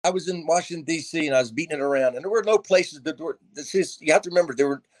I was in Washington D.C. and I was beating it around, and there were no places that were. This is you have to remember there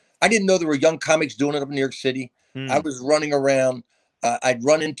were. I didn't know there were young comics doing it up in New York City. I Hmm. was running around. I'd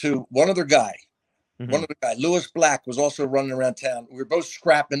run into one other guy. Mhm. One other guy, Lewis Black, was also running around town. We were both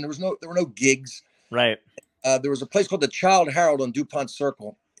scrapping. There were no gigs. Right. There was a place called the Child Herald on DuPont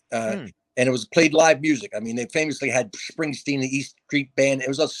Circle, Hmm. and it was played live music. I mean, they famously had Springsteen, the East Street Band. It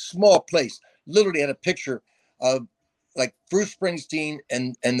was a small place. Literally had a picture of like Bruce Springsteen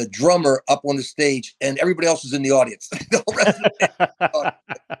and the drummer up on the stage, and everybody else was in the audience. The whole rest of the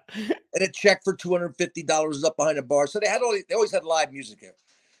and a check for $250 was up behind the bar. So they always had live music there.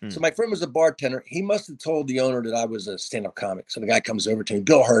 Hmm. So my friend was a bartender. He must have told the owner that I was a stand-up comic. So the guy comes over to me,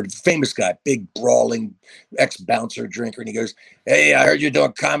 Bill Hurd, famous guy, big brawling ex-bouncer drinker, and he goes, "Hey, I heard you're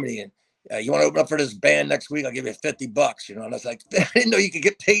doing comedy, and you want to open up for this band next week? I'll give you $50, you know." And I was like, I didn't know you could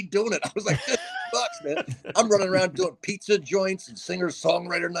get paid doing it. I was like, $50, man. I'm running around doing pizza joints and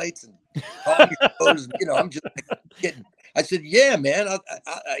singer-songwriter nights and comedy shows. And, I'm just like, getting. I said, "Yeah, man.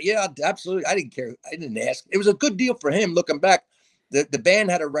 Yeah, absolutely." I didn't care. I didn't ask. It was a good deal for him. Looking back, the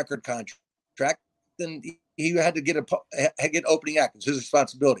band had a record contract, then he had to get opening act. It's his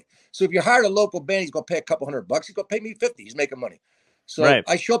responsibility. So if you hired a local band, he's gonna pay a couple $100. He's gonna pay me 50. He's making money. So Right.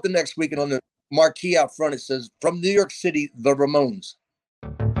 I show up the next week, and on the marquee out front it says, "From New York City, the Ramones."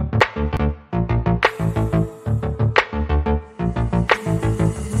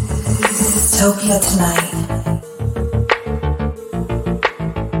 Topia tonight.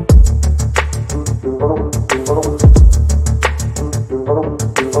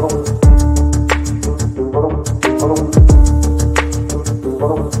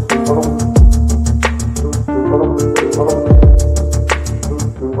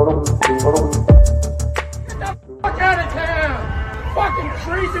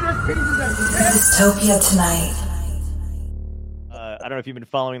 Topia tonight. I don't know if you've been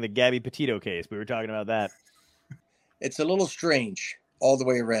following the Gabby Petito case. We were talking about that. It's a little strange all the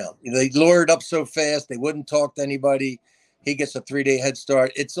way around. They lured up so fast, they wouldn't talk to anybody. He gets a 3-day head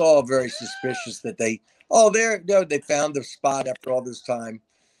start. It's all very suspicious that they found the spot after all this time.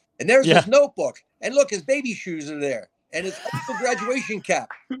 And there's his notebook. And look, his baby shoes are there. And his high school graduation cap.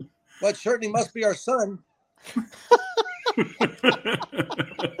 Well, it certainly must be our son.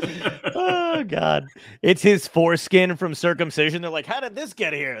 Oh, God. It's his foreskin from circumcision. They're like, how did this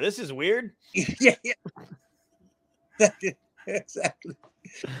get here? This is weird. Yeah. Exactly.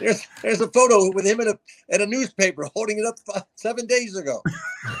 There's a photo with him in a newspaper holding it up 7 days ago.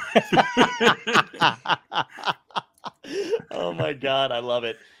 Oh, my God. I love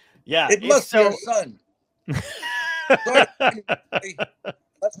it. Yeah. It must be our son. Sorry,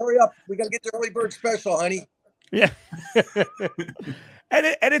 let's hurry up. We got to get the early bird special, honey. Yeah.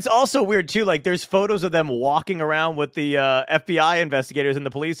 And it's also weird, too. Like, there's photos of them walking around with the FBI investigators and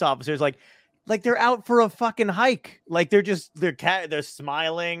the police officers. Like they're out for a fucking hike. Like, they're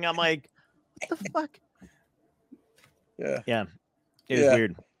smiling. I'm like, what the fuck? Yeah. Yeah. It was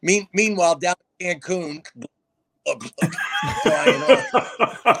weird. Meanwhile, down in Cancun.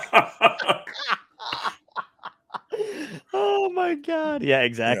 Oh my God. Yeah,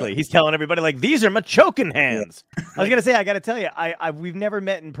 exactly. Yeah. He's telling everybody, like, these are my choking hands. Yeah. I was going to say, I got to tell you, we've never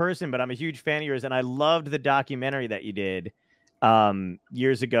met in person, but I'm a huge fan of yours. And I loved the documentary that you did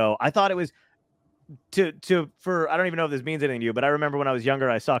years ago. I thought it was I don't even know if this means anything to you, but I remember when I was younger,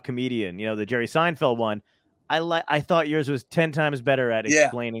 I saw Comedian, the Jerry Seinfeld one. I thought yours was 10 times better at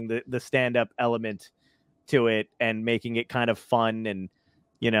explaining the stand-up element to it and making it kind of fun and,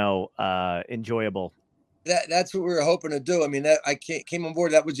 enjoyable. That's what we were hoping to do. I mean, I came on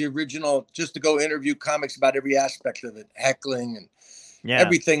board. That was the original, just to go interview comics about every aspect of it, heckling and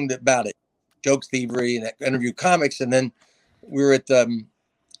everything about it, jokes, thievery, and interview comics. And then we were at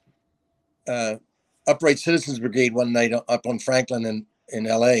Upright Citizens Brigade one night up on Franklin in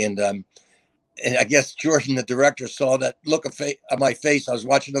LA. And I guess Jordan, the director, saw that look on my face. I was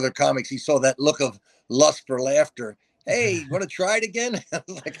watching other comics. He saw that look of lust for laughter. Hey, you want to try it again? I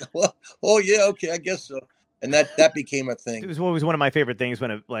was like, well, oh yeah, okay, I guess so. And that became a thing. It was always one of my favorite things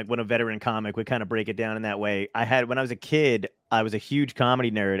when a veteran comic would kind of break it down in that way. When I was a kid, I was a huge comedy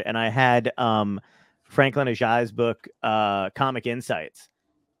nerd, and I had Franklin Ajaï's book, Comic Insights,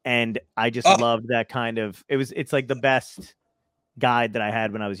 and I just loved that kind of. It's like the best guide that I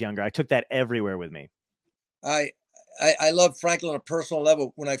had when I was younger. I took that everywhere with me. I love Franklin on a personal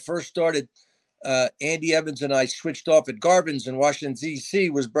level. When I first started. Andy Evans and I switched off at Garvin's in Washington,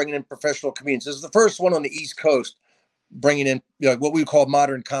 D.C., was bringing in professional comedians. This is the first one on the East Coast, bringing in what we call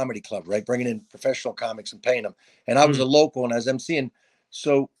modern comedy club, right? Bringing in professional comics and paying them. And I was a local and I was emceeing.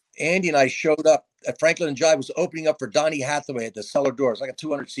 So Andy and I showed up at Franklin and Jive was opening up for Donny Hathaway at the Cellar Doors, like a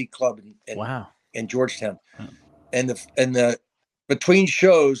 200-seat club in Georgetown. And the between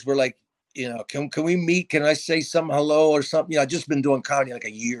shows, we're like, can we meet? Can I say some hello or something? I've just been doing comedy like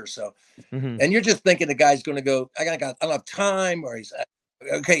a year or so. And you're just thinking the guy's going to go, I don't have time, or he's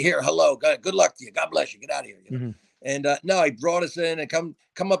okay, here, hello, good luck to you. God bless you. Get out of here. And no, he brought us in and come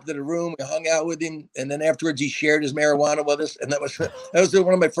up to the room. We hung out with him, and then afterwards he shared his marijuana with us, and that was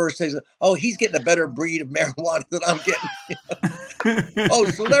one of my first things. Oh, he's getting a better breed of marijuana than I'm getting. Oh,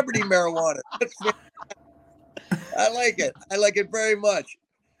 celebrity marijuana. I like it. I like it very much.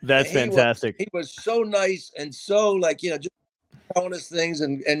 That's fantastic. He was so nice and so just telling us things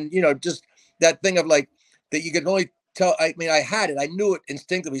and just that thing of like that you could only tell. I mean, I had it. I knew it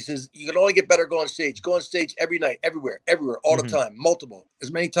instinctively. He says you can only get better going on stage. Go on stage every night, everywhere, all the time, multiple,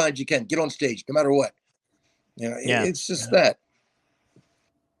 as many times you can. Get on stage, no matter what. It's just that.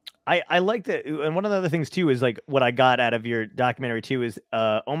 I like that. And one of the other things too is like what I got out of your documentary too is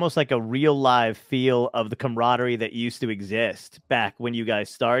almost like a real live feel of the camaraderie that used to exist back when you guys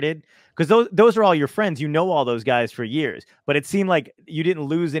started. Because those are all your friends. You know all those guys for years. But it seemed like you didn't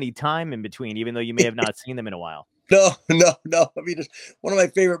lose any time in between, even though you may have not seen them in a while. No. I mean, one of my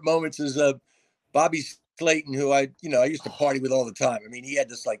favorite moments is Bobby Slayton, who I used to party with all the time. I mean, he had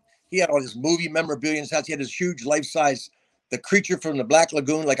all this movie memorabilia in his house. He had this huge life-size The Creature from the Black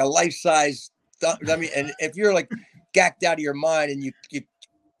Lagoon, like a life-size. I mean, and if you're like gacked out of your mind and you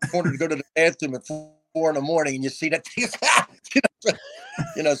wanted to go to the bathroom at 4 a.m. and you see that,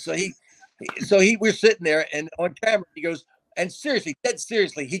 so we're sitting there and on camera he goes, and seriously, dead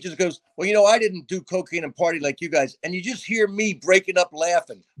seriously, he just goes, well, I didn't do cocaine and party like you guys, and you just hear me breaking up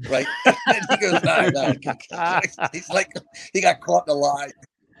laughing, right? And he goes, no. He's like, he got caught in a lie.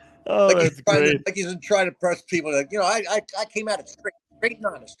 Oh, like that's great. Like he's trying to press people. Like, I came at it straight and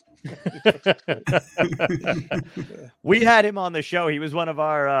honest. We had him on the show. He was one of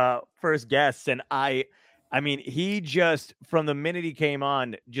our first guests, and I mean, he just from the minute he came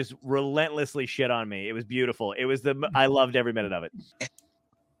on, just relentlessly shit on me. It was beautiful. I loved every minute of it.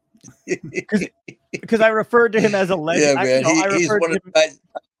 Because I referred to him as a legend. Yeah, man. He's one of the guys.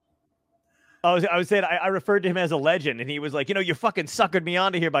 I was saying I referred to him as a legend, and he was like, you fucking suckered me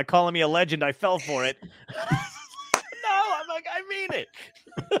onto here by calling me a legend. I fell for it. No, I'm like, I mean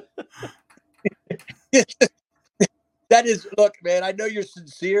it. That is, look, man, I know you're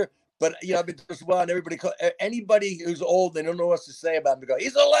sincere, but I've been just well, and anybody who's old, they don't know what to say about him. They go,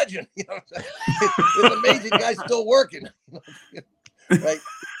 he's a legend. It's amazing, guy's still working. Right?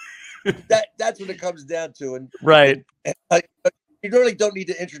 That's what it comes down to, and right. You really don't need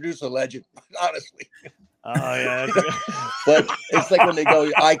to introduce a legend, honestly. Oh yeah, but it's like when they go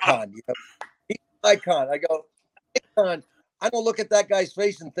icon. He's an icon. I go icon. I don't look at that guy's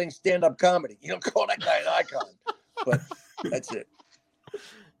face and think stand-up comedy. Call that guy an icon. But that's it.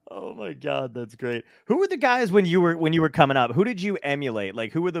 Oh my God, that's great. Who were the guys when you were coming up? Who did you emulate?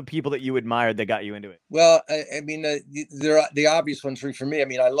 Like, who were the people that you admired that got you into it? Well, I mean, they're the obvious ones for me. I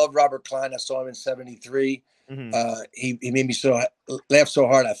mean, I love Robert Klein. I saw him in '73. He made me laugh so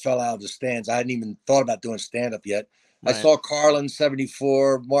hard I fell out of the stands. I hadn't even thought about doing stand-up yet. Right. I saw Carlin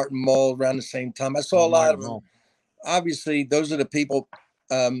 '74, Martin Mull around the same time. I saw a lot of them. Obviously, those are the people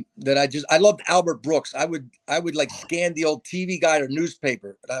that I loved. Albert Brooks. I would like scan the old TV guide or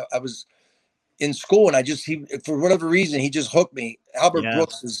newspaper. I was in school and he for whatever reason he just hooked me. Albert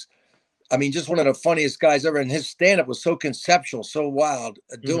Brooks is, I mean, just one of the funniest guys ever, and his stand-up was so conceptual, so wild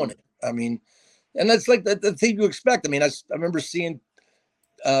doing it. I mean. And that's like the thing you expect. I mean, I remember seeing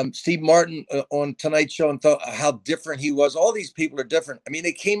Steve Martin on Tonight Show and thought how different he was. All these people are different. I mean,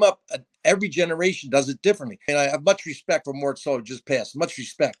 they came up, every generation does it differently. And I have much respect for Mort Sahl, who just passed. Much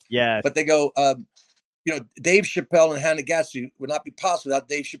respect. Yeah. But they go, Dave Chappelle and Hannah Gadsby would not be possible without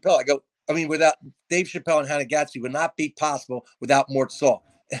Dave Chappelle. Without Dave Chappelle and Hannah Gadsby would not be possible without Mort Sahl.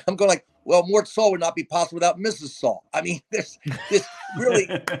 And I'm going like, well, Mort Sahl would not be possible without Mrs. Sahl. I mean, this really,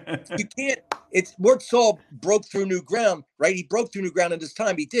 you can't. Mort Sahl broke through new ground, right? He broke through new ground at this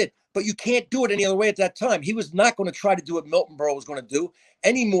time. He did, but you can't do it any other way at that time. He was not going to try to do what Milton Berle was going to do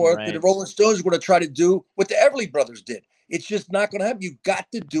anymore. Right. The Rolling Stones were going to try to do what the Everly Brothers did. It's just not going to happen. You've got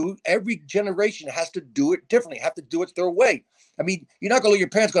to do. Every generation has to do it differently. Have to do it their way. I mean, you're not going to look at your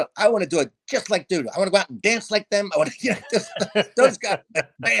parents going, I want to do it just like dude. I want to go out and dance like them. I want to, just those guys,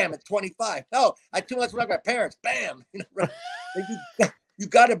 bam, at 25. No, I too much like my parents, bam. You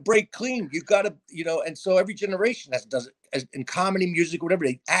got to break clean. You got to, and so every generation does it as in comedy, music, whatever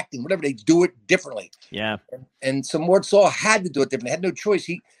they acting, whatever they do it differently. Yeah. And so Mort Sahl had to do it differently. Had no choice.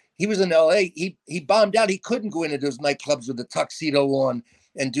 He was in LA. He bombed out. He couldn't go into those nightclubs with the tuxedo on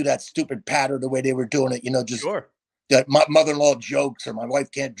and do that stupid patter the way they were doing it. Just Sure. that my mother-in-law jokes or my wife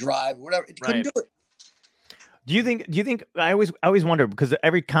can't drive, whatever. It couldn't Right. do it. Do you think I always wonder, because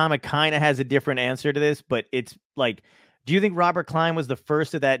every comic kind of has a different answer to this, but it's like, do you think Robert Klein was the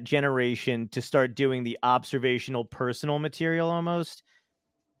first of that generation to start doing the observational personal material almost?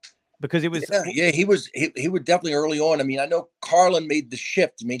 Because it was Yeah, he was definitely early on. I mean, I know Carlin made the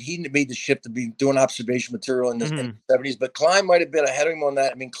shift. I mean, he made the shift to be doing observation material in the 70s, but Klein might have been ahead of him on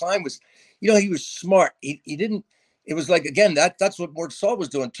that. I mean, Klein was, he was smart. He didn't, it was like, again, that's what Mort Saul was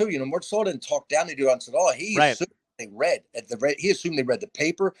doing too. Mort Saul didn't talk down to dudes at all. He Right. assumed they read he assumed they read the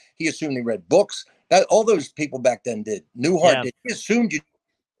paper. He assumed they read books. That all those people back then did. Newhart did. He assumed you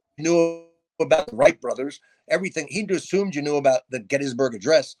knew about the Wright brothers, everything. He assumed you knew about the Gettysburg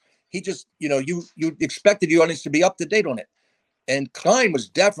Address. He just, you expected the audience to be up to date on it. And Klein was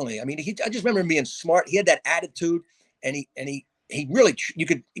definitely, I mean, I just remember him being smart. He had that attitude, and he really,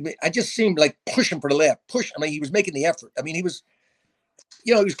 I just seemed like pushing for the laugh. I mean, he was making the effort. I mean, he was,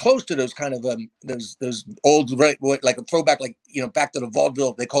 he was close to those kind of, those old, like a throwback, like, back to the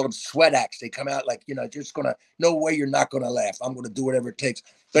vaudeville. They called them sweat acts. They come out like, just no way you're not going to laugh. I'm going to do whatever it takes.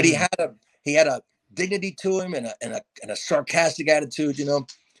 But he had a dignity to him and a sarcastic attitude,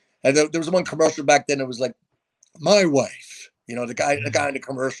 And there was one commercial back then that was like, my wife, the guy in the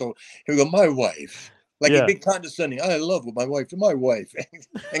commercial, he would go, my wife, like a big condescending. I love what my wife,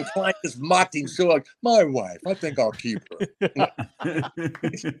 and Klein just mocked him. So like, my wife, I think I'll keep her.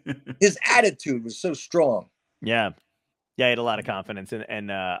 His attitude was so strong. Yeah. He had a lot of confidence.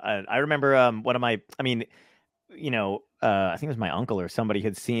 And I remember one of my, I mean, I think it was my uncle or somebody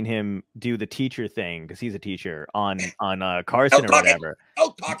had seen him do the teacher thing, because he's a teacher on Carson or whatever.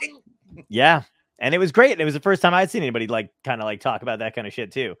 Talking. Yeah. And it was great. And it was the first time I'd seen anybody kind of talk about that kind of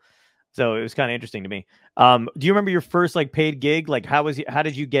shit too. So it was kind of interesting to me. Do you remember your first paid gig? Like how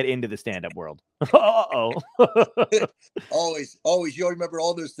did you get into the stand-up world? Always. You remember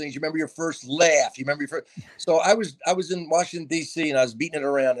all those things. You remember your first laugh. You remember your first. So I was in Washington, D.C. and I was beating it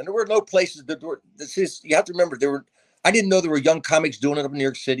around, and there were no places that were, you have to remember, I didn't know there were young comics doing it up in New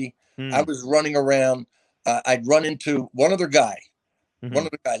York City. I was running around. I'd run into one other guy.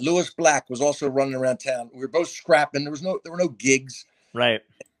 Lewis Black was also running around town. We were both scrapping. There were no gigs. Right.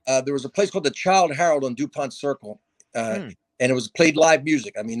 There was a place called the Child Herald on DuPont Circle, and it was played live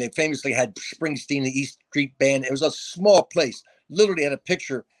music. I mean, they famously had Springsteen, the East Street Band. It was a small place. Literally had a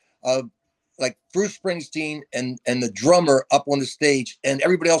picture of like Bruce Springsteen and the drummer up on the stage, and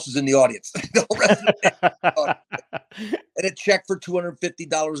everybody else was in the audience. The whole rest of and a check for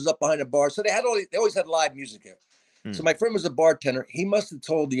 $250 was up behind the bar. So they always had live music there. So my friend was a bartender. He must have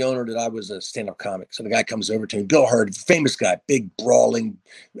told the owner that I was a stand-up comic. So the guy comes over to me, Bill Hurd, famous guy, big brawling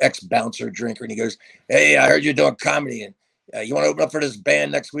ex-bouncer drinker, and he goes, "Hey, I heard you're doing comedy, and you want to open up for this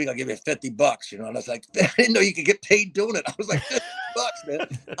band next week? I'll give you $50." And I was like, I didn't know you could get paid doing it. I was like, $50, man.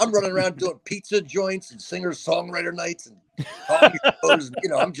 I'm running around doing pizza joints and singer-songwriter nights and comedy shows.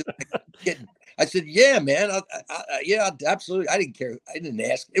 I'm just getting. I said, "Yeah, man, yeah, absolutely." I didn't care. I didn't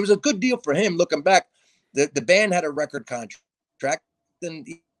ask. It was a good deal for him. Looking back, the band had a record contract, then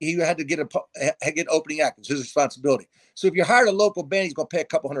he had to get opening act. It's his responsibility. So if you hired a local band, he's going to pay a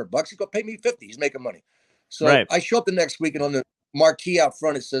couple $100. He's going to pay me $50. He's making money. So I show up the next week, and on the marquee out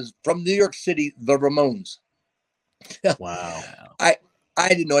front, it says, "From New York City, the Ramones." Wow. I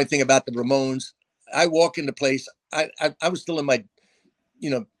didn't know anything about the Ramones. I walk into place. I was still in my,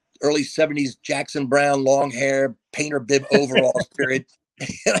 early 70s Jackson Brown, long hair, painter bib overalls period.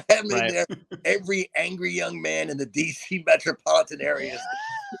 And I have in there every angry young man in the DC metropolitan area.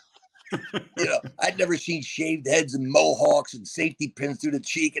 I'd never seen shaved heads and mohawks and safety pins through the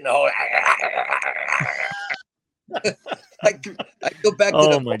cheek and the whole. I go back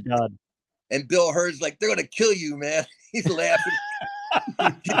to my God. And Bill Hurd's like, "They're gonna kill you, man." He's laughing.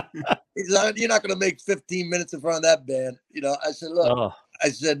 He's like, "You're not gonna make 15 minutes in front of that band." I said, "Look," I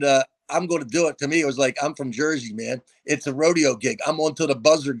said, "I'm going to do it." To me, it was like, I'm from Jersey, man. It's a rodeo gig. I'm on till the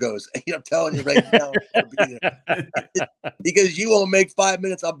buzzer goes. I'm telling you right now, because you won't make 5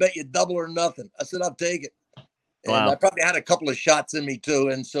 minutes. I'll bet you double or nothing. I said, "I'll take it." And I probably had a couple of shots in me too.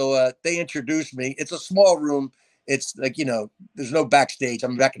 And so they introduced me. It's a small room. It's like, there's no backstage.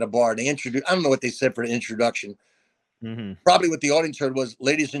 I'm back in the bar. They introduced, I don't know what they said for the introduction. Probably what the audience heard was,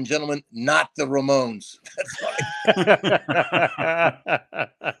 "Ladies and gentlemen, not the Ramones."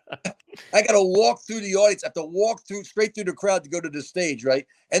 I got to walk through the audience. I have to walk straight through the crowd to go to the stage, right?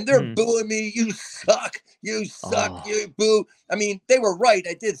 And they're booing me. "You suck. You suck. You boo." I mean, they were right.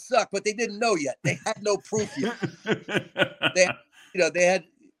 I did suck, but they didn't know yet. They had no proof yet. They had.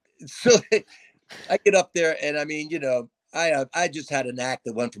 So I get up there, and I mean, I just had an act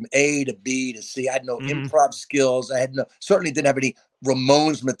that went from A to B to C. I had no improv skills. I had certainly didn't have any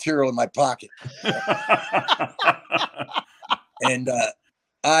Ramones material in my pocket. And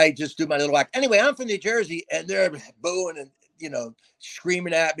I just do my little act. Anyway, I'm from New Jersey, and they're booing and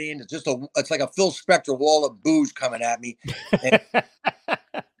screaming at me, and it's like a Phil Spector wall of booze coming at me. And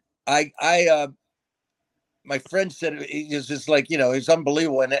my friend said it was just like, it's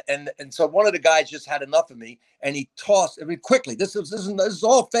unbelievable. And so one of the guys just had enough of me, and he tossed. I mean, quickly. This is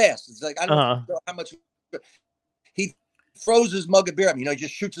all fast. It's like I don't know how much. He throws his mug of beer at me. He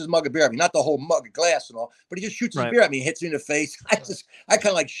just shoots his mug of beer at me, not the whole mug of glass and all, but he just shoots his beer at me, hits me in the face. I kind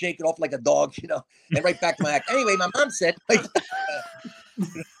of like shake it off like a dog, and right back to my act. Anyway, my mom said,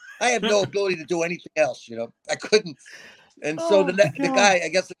 I have no ability to do anything else. I couldn't. And so the guy, I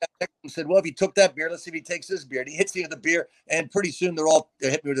guess the guy next to him said, well, if he took that beer, let's see if he takes this beer. And he hits me with the beer, and pretty soon they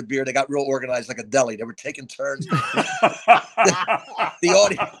hit me with the beer. They got real organized like a deli. They were taking turns. The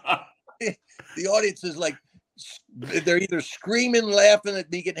audience is like, they're either screaming, laughing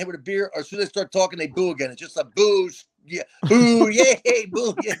at me getting hit with a beer, or as soon as they start talking, they boo again. It's just a boo, yeah, boo, yay,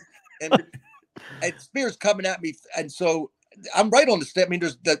 boo, yeah. And beer's coming at me, and so I'm right on the stage. I mean,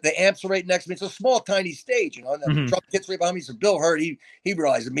 there's the amps are right next to me. It's a small, tiny stage, and the truck gets right behind me. So Bill Hurt, he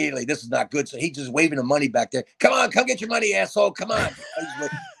realized immediately this is not good. So he's just waving the money back there. Come on, come get your money, asshole. Come on.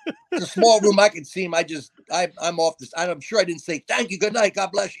 It's a small room. I can see him. I'm off this. I'm sure I didn't say thank you, good night,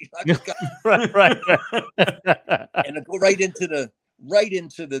 God bless you. I just got, right. And I go right into the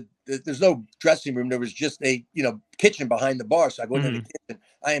there's no dressing room. There was just a kitchen behind the bar. So I go into the kitchen.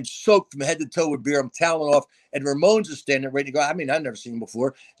 I am soaked from head to toe with beer. I'm toweling off, and Ramones is standing there ready to go. I mean, I've never seen them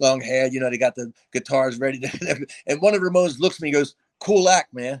before. Long hair, they got the guitars ready. And one of the Ramones looks at me and goes, "Cool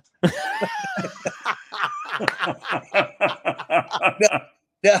act, man."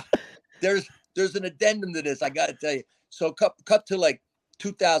 Now, there's an addendum to this. I got to tell you. So cut to like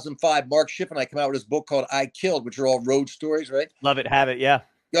 2005. Mark Schiff and I come out with this book called "I Killed," which are all road stories, right? Love it, have it, yeah.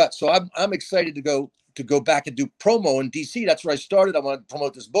 Yeah. So I'm excited to go back and do promo in DC. That's where I started. I want to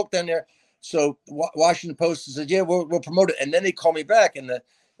promote this book down there. So Washington Post said, "Yeah, we'll promote it." And then they call me back, and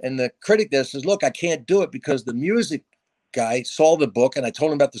the critic there says, "Look, I can't do it because the music guy saw the book," and I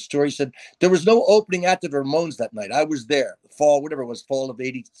told him about the story. He said there was no opening act of the Ramones that night. I was there, fall of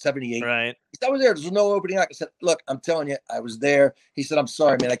 78. Right. He said, I was there. There was no opening act. I said, "Look, I'm telling you, I was there." He said, "I'm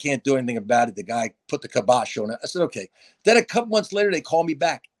sorry, man. I can't do anything about it." The guy put the kibosh on it. I said, "Okay." Then a couple months later, they call me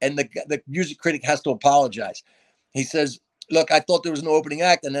back, and the music critic has to apologize. He says, "Look, I thought there was no opening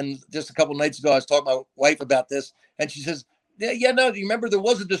act." And then just a couple of nights ago, I was talking to my wife about this, and she says, "Yeah, no, do you remember there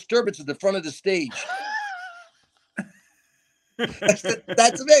was a disturbance at the front of the stage?" I said,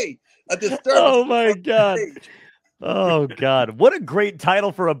 "That's me. A disturbance." Oh my God. Oh God. What a great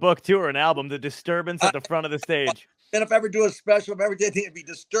title for a book too, or an album, The Disturbance at the Front of the Stage. And if I ever do a special, if I ever did anything, it'd be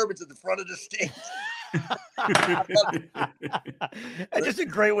Disturbance at the Front of the Stage. That's just a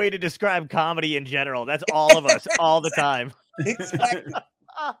great way to describe comedy in general. That's all of us all the time. Exactly.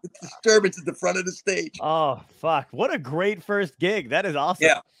 Disturbance at the front of the stage. Oh fuck. What a great first gig. That is awesome.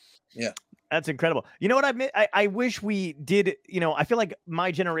 Yeah. That's incredible. You know what I wish we did, I feel like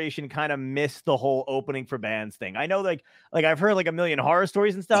my generation kind of missed the whole opening for bands thing. I know like I've heard like a million horror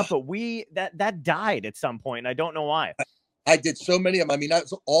stories and stuff, but that died at some point. And I don't know why. I did so many of them. I mean,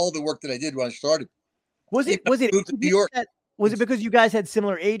 that's all the work that I did when I started. Was it moved to New York? Was it because you guys had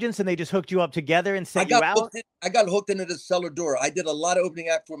similar agents and they just hooked you up together and sent you out? I got hooked into the Cellar Door. I did a lot of opening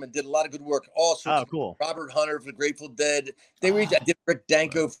act for them and did a lot of good work. Also, cool. Robert Hunter for the Grateful Dead. I did Rick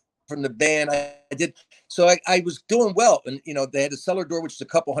Danko from the band. I did. So I was doing well. And, they had the Cellar Door, which is a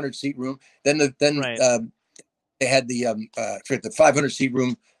couple 100-seat room. Then they had the 500-seat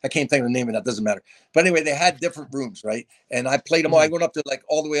room. I can't think of the name of that. Doesn't matter. But anyway, they had different rooms, right? And I played them all. I went up to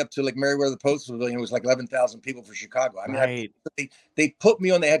all the way up to Meriwether the Postal Pavilion. It was like 11,000 people for Chicago. I mean, they put me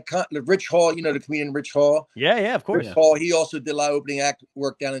on. They had Rich Hall, the comedian Rich Hall. Yeah, of course. Rich Hall. He also did a lot of opening act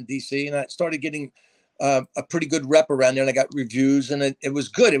work down in DC, and I started getting a pretty good rep around there. And I got reviews, and it was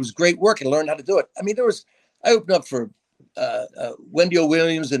good. It was great work, and I learned how to do it. I mean, I opened up for Wendy O.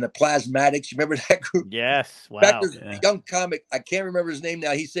 Williams and the Plasmatics. You remember that group? Yes. Wow. In fact, there's a young comic. I can't remember his name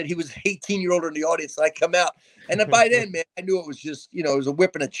now. He said he was 18-year-old in the audience. And I come out, and then by then, man, I knew it was just, it was a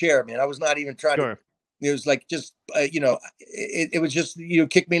whip in a chair, man. I was not even trying to. It was like just, it was just,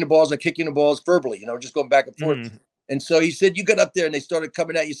 kick me in the balls. I kick you in the balls verbally, just going back and forth. And so he said, you got up there, and they started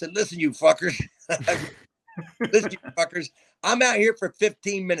coming at you. He said, listen, you fuckers. Listen, you fuckers. I'm out here for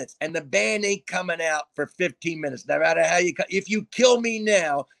 15 minutes, and the band ain't coming out for 15 minutes. No matter how if you kill me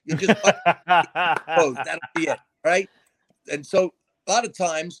now, you just that'll be it, right? And so a lot of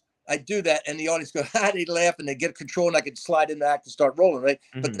times I do that, and the audience go, "Ha!" They laugh, and they get control, and I can slide in the act and start rolling, right?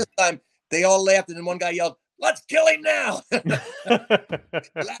 But this time, they all laughed, and then one guy yelled, "Let's kill him now!"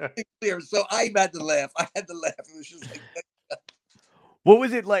 Laughing clear. So I had to laugh. I had to laugh. It was just like. What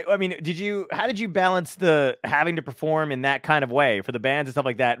was it like? I mean, how did you balance the having to perform in that kind of way for the bands and stuff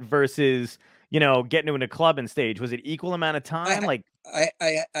like that versus, getting into a club and stage? Was it equal amount of time? I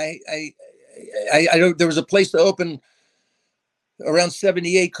don't. There was a place to open around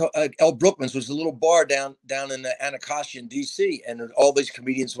 78. El Brookman's was a little bar down in the Anacostia in DC, and all these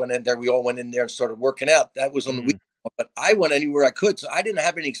comedians went in there. We all went in there and started working out. That was on the weekend, but I went anywhere I could, so I didn't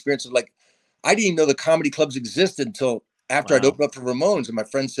have any experience of like. I didn't even know the comedy clubs existed until after I'd opened up for Ramones, and my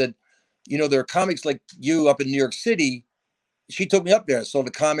friend said, there are comics like you up in New York City. She took me up there. I saw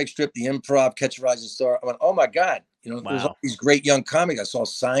the comic strip, the Improv, Catch a Rising Star. I went, oh my God. There's all these great young comics. I saw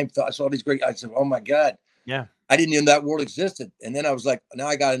Seinfeld. I saw these great. I said, oh my God. Yeah. I didn't even know that world existed. And then I was like, now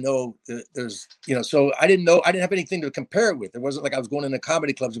I got to know there's, so I didn't didn't have anything to compare it with. It wasn't like I was going into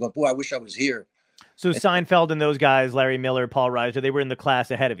comedy clubs and going, boy, I wish I was here. So Seinfeld and those guys, Larry Miller, Paul Reiser, they were in the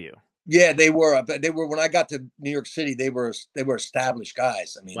class ahead of you. Yeah, they were. They were when I got to New York City. They were established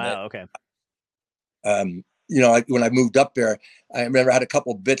guys. I mean, wow. Okay. When I moved up there, I remember I had a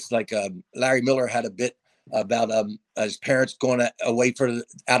couple of bits. Like Larry Miller had a bit about his parents going away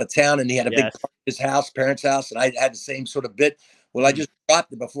out of town, and he had a big party at his parents' house, and I had the same sort of bit. Well, I just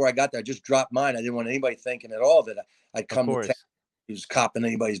dropped it before I got there. I just dropped mine. I didn't want anybody thinking at all that I'd come to town. He was copying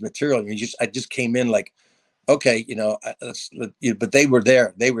anybody's material, and I just came in like. Okay, but they were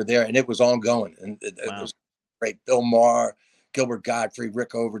there. They were there, and it was ongoing, and it was great. Bill Maher, Gilbert Gottfried,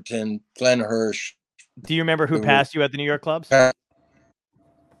 Rick Overton, Glenn Hirsch. Do you remember who passed you at the New York clubs?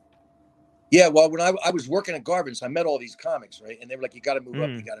 Yeah, well, when I was working at Garvin's, I met all these comics, right? And they were like, "You got to move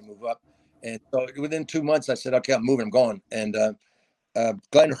up. You got to move up." And so within 2 months, I said, "Okay, I'm moving. I'm going." And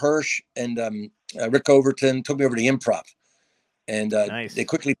Glenn Hirsch and Rick Overton took me over to Improv. And nice. They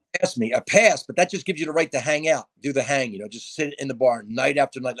quickly passed me. I passed, but that just gives you the right to hang out, do the hang, just sit in the bar night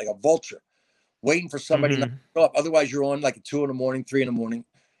after night like a vulture, waiting for somebody to show up. Otherwise, you're on like at 2 a.m, 3 a.m.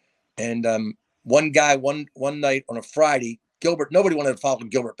 And one guy, one night on a Friday, Gilbert, nobody wanted to follow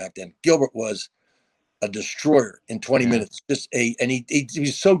Gilbert back then. Gilbert was a destroyer in 20 minutes. And he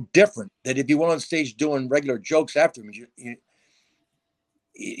was so different that if you went on stage doing regular jokes after him,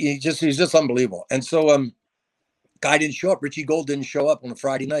 he's just unbelievable. And so, guy didn't show up. Richie Gold didn't show up on a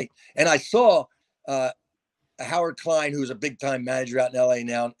Friday night. And I saw Howard Klein, who's a big time manager out in LA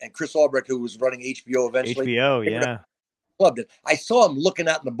now, and Chris Albrecht, who was running HBO eventually. HBO, yeah. Loved it. I saw him looking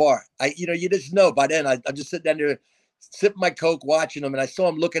out in the bar. You just know by then I'm just sitting down there, sipping my Coke, watching him. And I saw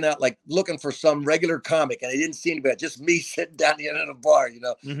him looking out, like looking for some regular comic. And I didn't see anybody, just me sitting down the end of the bar,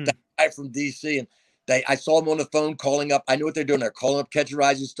 that guy from DC. And I saw him on the phone calling up. I knew what they're doing. They're calling up Catch a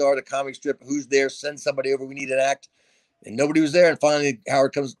Rising Star, the comic strip. Who's there? Send somebody over. We need an act. And nobody was there. And finally,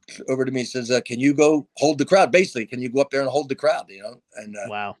 Howard comes over to me and says, can you go hold the crowd? Basically, can you go up there and hold the crowd? And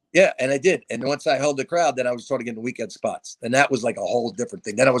wow. Yeah. And I did. And once I held the crowd, then I was starting getting weekend spots. And that was like a whole different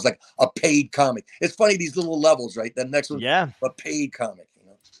thing. Then I was like a paid comic. It's funny, these little levels, right? The next one, a paid comic.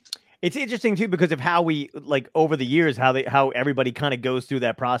 It's interesting too because of how we like over the years how everybody kind of goes through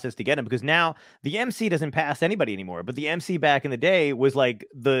that process to get them, because now the MC doesn't pass anybody anymore, but the MC back in the day was like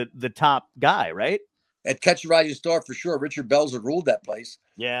the top guy, right? At Catch a Rising Star for sure. Richard Belzer ruled that place.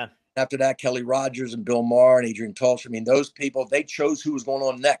 Yeah. After that, Kelly Rogers and Bill Maher and Adrian Tolsch. I mean, those people, they chose who was going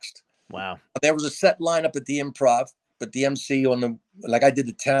on next. Wow. There was a set lineup at the Improv, but the MC like I did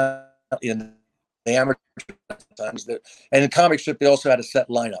the town in the amateur times there, and in comic strip they also had a set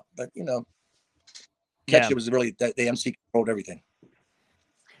lineup. But Catch it was really the MC controlled everything.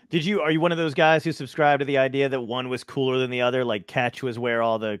 Are you one of those guys who subscribed to the idea that one was cooler than the other? Like Catch was where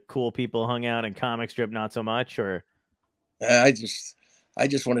all the cool people hung out, and comic strip not so much? Or I just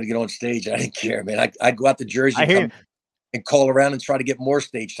wanted to get on stage. I didn't care, man. I'd go out to Jersey and call around and try to get more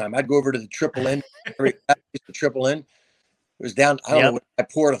stage time. I'd go over to the Triple N. The Triple N. It was down. I don't know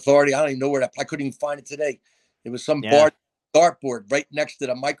at Port Authority. I don't even know where I couldn't even find it today. It was some bar dartboard right next to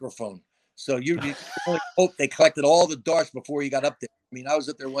the microphone. So you only hope they collected all the darts before you got up there. I mean, I was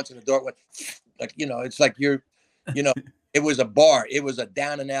up there once and the dart went like, it's like it was a bar. It was a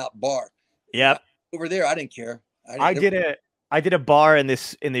down and out bar. Yeah. Over there, I didn't care. I did a bar in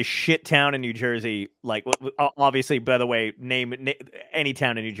this shit town in New Jersey. Like, obviously, by the way, name any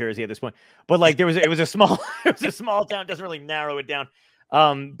town in New Jersey at this point. But like, it was a small town. Doesn't really narrow it down.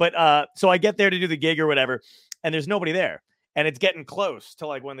 So I get there to do the gig or whatever, and there's nobody there, and it's getting close to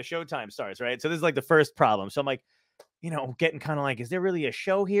like when the showtime starts, right? So this is like the first problem. So I'm like, getting kind of like, is there really a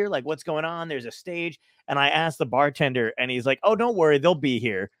show here? Like, what's going on? There's a stage, and I asked the bartender, and he's like, oh, don't worry, they'll be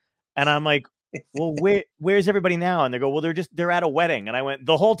here. And I'm like, well, where's everybody now? And they go, well, they're at a wedding. And I went,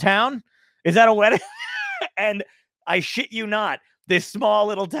 the whole town is at a wedding. And I shit you not, this small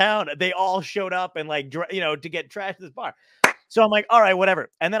little town, they all showed up and like, to get trashed at this bar. So I'm like, all right, whatever.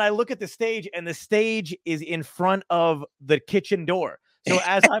 And then I look at the stage, and the stage is in front of the kitchen door. So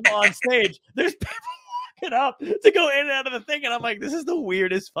as I'm on stage, there's people walking up to go in and out of the thing. And I'm like, this is the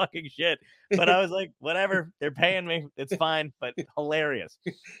weirdest fucking shit. But I was like, whatever, they're paying me. It's fine, but hilarious.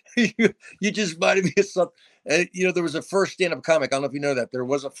 You just reminded me of something. There was a first stand-up comic. I don't know if you know that. There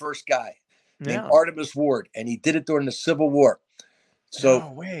was a first guy named Artemus Ward, and he did it during the Civil War. So,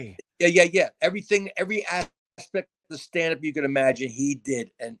 no way. Yeah. Everything, every aspect of the stand-up you could imagine, he did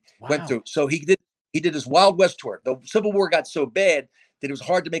and went through. So he did his Wild West tour. The Civil War got so bad that it was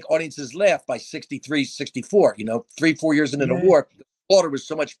hard to make audiences laugh by 63, 64, 3-4 years into the war. The slaughter was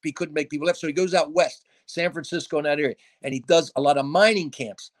so much, he couldn't make people laugh. So he goes out west, San Francisco, in that area, and he does a lot of mining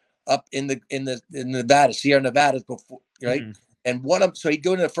camps up in Nevada, Sierra Nevada, before, right? Mm-hmm. And so he'd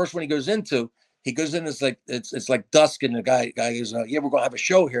go into the first one he goes in, it's like dusk, and the guy goes, yeah, we're gonna have a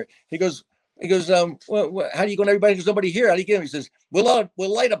show here. He goes, well, how do you go? Everybody, there's nobody here. How do you get him? He says, we'll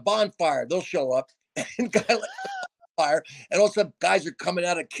light a bonfire. They'll show up. And guy lights a fire, and all of a sudden guys are coming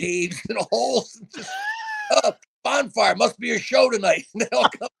out of caves and holes. And just, bonfire, must be a show tonight. And they all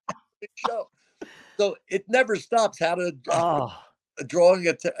come to the show. So it never stops how to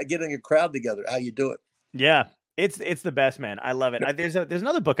getting a crowd together, how you do it. Yeah. It's the best, man. I love it. There's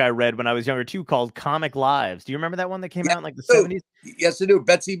another book I read when I was younger too called Comic Lives. Do you remember that one that came out in like the 70s? Yes, I do.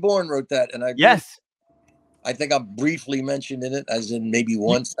 Betsy Bourne wrote that, and I think I'm briefly mentioned in it, as in maybe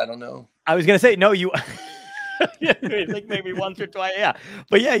once. I don't know. I was gonna say no, you. Like maybe once or twice, yeah.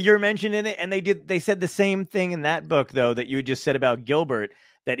 But yeah, you're mentioned in it, and they said the same thing in that book though that you just said about Gilbert,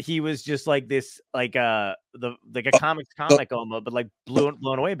 that he was just like this, like a comic almost, but like blown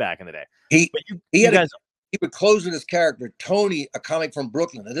away back in the day. He would close with his character, Tony, a comic from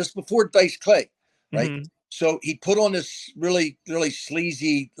Brooklyn. And this is before Dice Clay, right? Mm-hmm. So he put on this really, really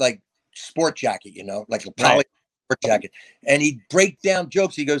sleazy, like, sport jacket, like a poly sport jacket. And he'd break down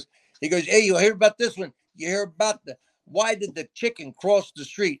jokes. He goes, hey, you hear about this one? You hear about why did the chicken cross the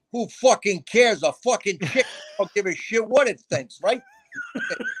street? Who fucking cares? A fucking chicken. Don't give a shit what it thinks, right?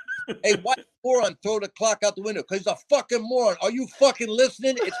 Hey, why moron throw the clock out the window? Because he's a fucking moron. Are you fucking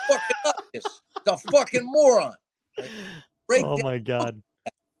listening? It's fucking obvious. It's a fucking moron. My God.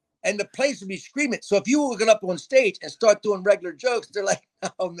 And the place would be screaming. So if you were get up on stage and start doing regular jokes, they're like,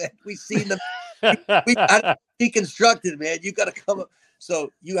 oh, man, we've seen them. we deconstructed, man. You got to come up.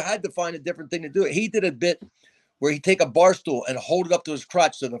 So you had to find a different thing to do it. He did a bit where he'd take a bar stool and hold it up to his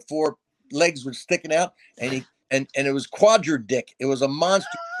crotch so the four legs were sticking out, and it was quadridick. It was a monster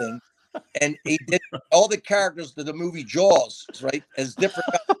thing. And he did all the characters to the movie Jaws, right? As different,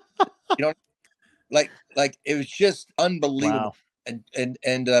 like it was just unbelievable. Wow. And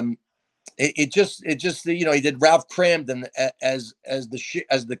it just he did Ralph Cramden as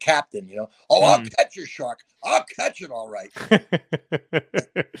the captain. I'll catch your shark. I'll catch it all right.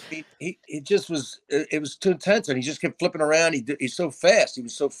 It just was. It was too intense, and he just kept flipping around. He's so fast. He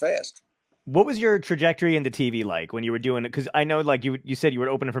was so fast. What was your trajectory into TV like when you were doing it? Because I know, like you said, you were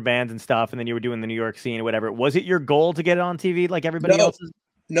opening for bands and stuff, and then you were doing the New York scene or whatever. Was it your goal to get it on TV like everybody else's?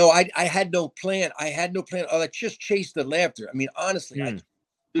 No, I had no plan. I just chased the laughter. I mean, honestly, I was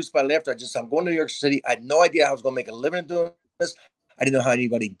produced by laughter. I'm going to New York City. I had no idea how I was going to make a living doing this. I didn't know how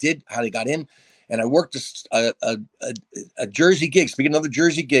anybody did, how they got in. And I worked a Jersey gig. Speaking of the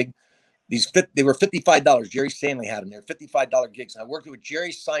Jersey gig, they were $55. Jerry Stanley had them. They were $55 gigs. And I worked with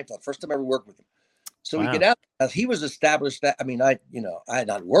Jerry Seinfeld. First time I ever worked with him. So we get out. He was established that, I mean, I had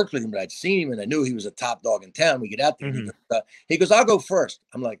not worked with him, but I'd seen him and I knew he was a top dog in town. We get out there. Mm-hmm. He goes, I'll go first.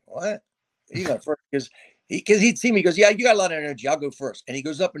 I'm like, what? You go first? Because he'd see me. He goes, yeah, you got a lot of energy. I'll go first. And he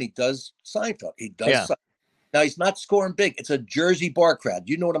goes up and he does Seinfeld. He does Seinfeld. Now, he's not scoring big. It's a Jersey bar crowd.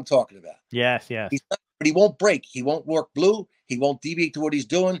 You know what I'm talking about. Yes. But he won't break. He won't work blue. He won't deviate to what he's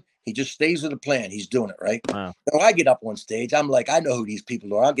doing. He just stays with the plan. He's doing it, right? Wow. So I get up on stage. I'm like, I know who these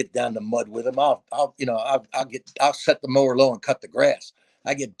people are. I'll get down the mud with them. I'll set the mower low and cut the grass.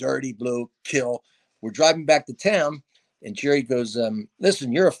 I get dirty, blue, kill. We're driving back to town, and Jerry goes,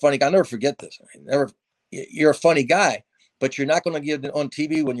 listen, you're a funny guy. I'll never forget this. You're a funny guy, but you're not going to get it on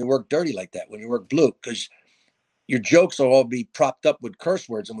TV when you work dirty like that, when you work blue, because your jokes will all be propped up with curse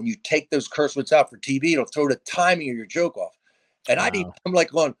words. And when you take those curse words out for TV, it'll throw the timing of your joke off. And wow. I'm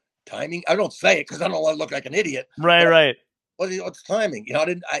like going, timing? I don't say it because I don't want to look like an idiot. Right. What's timing?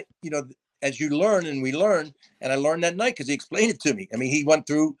 as you learn and we learn, and I learned that night because he explained it to me. I mean, he went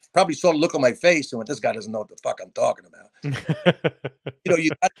through, probably saw the look on my face and went, this guy doesn't know what the fuck I'm talking about. You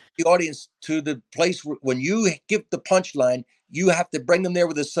got the audience to the place where when you give the punchline, you have to bring them there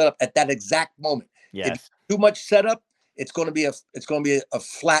with a setup at that exact moment. Yes. If too much setup, it's going to be a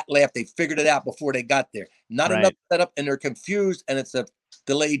flat laugh. They figured it out before they got there. Not enough setup, and they're confused, and it's a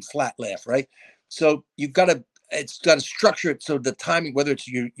delayed flat laugh, right? So you've got to, it's got to structure it so the timing, whether it's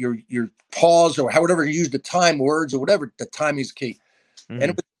your pause or however you use the time words or whatever, the timing is key. And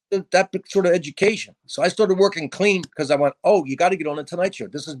it was that sort of education. So I started working clean because I went, oh, you got to get on the Tonight Show.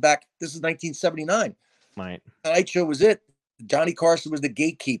 This is 1979. Right. Tonight Show was it. Johnny Carson was the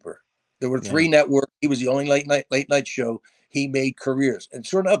gatekeeper. There were 3 networks. He was the only late night show. He made careers. And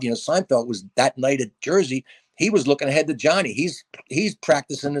sure enough, Seinfeld was that night at Jersey. He was looking ahead to Johnny. He's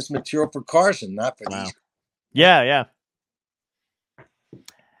practicing this material for Carson, not for these. Yeah.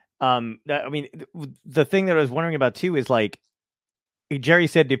 I mean, the thing that I was wondering about too is like Jerry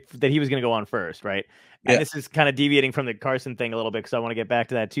said that he was going to go on first, right? And this is kind of deviating from the Carson thing a little bit because I want to get back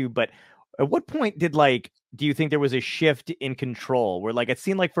to that too. But at what point do you think there was a shift in control where it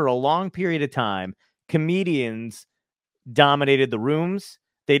seemed like for a long period of time, comedians dominated the rooms?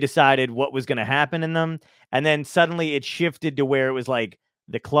 They decided what was going to happen in them. And then suddenly it shifted to where it was like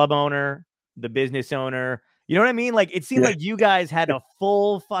the club owner, the business owner. You know what I mean? Like it seemed like you guys had a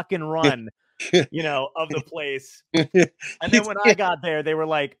full fucking run, of the place. And then when I got there, they were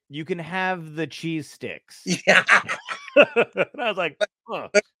like, you can have the cheese sticks. Yeah. And I was like, huh.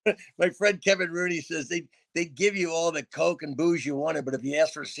 My friend Kevin Rooney says they'd give you all the Coke and booze you wanted, but if you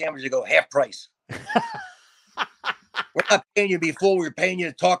asked for a sandwich, you go half price. We're not paying you before. We were paying you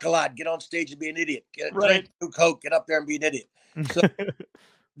to talk a lot, get on stage and be an idiot. Drink Coke, get up there and be an idiot. So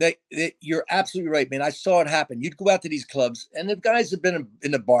you're absolutely right, man. I saw it happen. You'd go out to these clubs, and the guys have been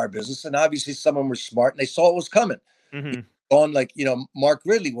in the bar business, and obviously some of them were smart, and they saw it was coming. Mark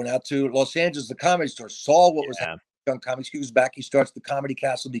Ridley went out to Los Angeles, the Comedy Store, saw what was happening. Young comics. He was back. He starts the Comedy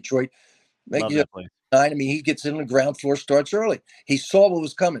Castle, Detroit. I mean, he gets in the ground floor, starts early. He saw what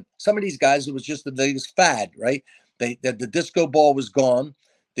was coming. Some of these guys, it was just the latest fad, right? The disco ball was gone.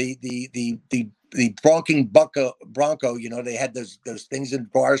 The bronking Bronco, they had those things in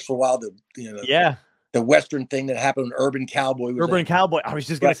bars for a while. The Western thing that happened, Urban Cowboy. Cowboy. I was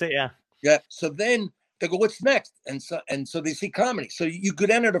just gonna say, yeah. So then they go, what's next? And so they see comedy. So you could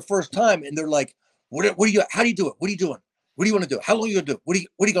enter the first time, and they're like, what are you? How do you do it? What are you doing? What do you want to do? How long are you gonna do? What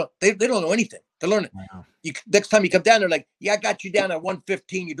are you going? They don't know anything. They're learning. Wow. Next time you come down, they're like, yeah, I got you down at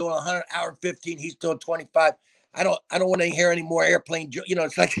 115. You're doing 100 hour 15. He's doing 25. I don't want to hear any more airplane.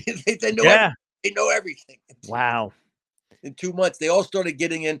 It's like they know. Yeah. They know everything. Wow. In 2 months, they all started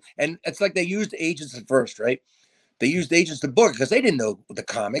getting in, and it's like they used agents at first, right? They used agents to book because they didn't know the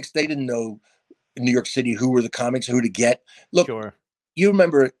comics. They didn't know in New York City who were the comics, who to get. Look, you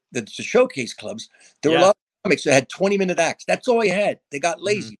remember the showcase clubs. There were a lot of comics that had 20-minute acts. That's all you had. They got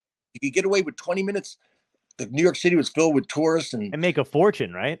lazy. You could get away with 20 minutes. The New York City was filled with tourists and make a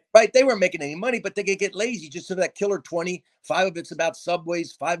fortune, right? Right. They weren't making any money, but they could get lazy just to that killer 20. 5 of it's about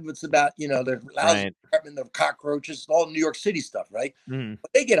subways. 5 of it's about, their lousy apartment, the cockroaches, all New York City stuff, right?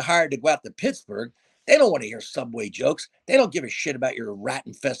 But they get hired to go out to Pittsburgh. They don't want to hear subway jokes. They don't give a shit about your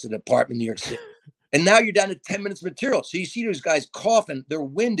rat-infested apartment in New York City. And now you're down to 10 minutes material. So you see those guys coughing. They're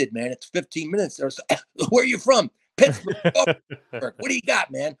winded, man. It's 15 minutes. Where are you from? Pittsburgh. What do you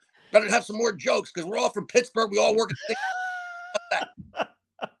got, man? Better have some more jokes because we're all from Pittsburgh. We all work at that.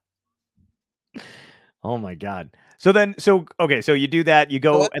 Oh my God. So you do that, you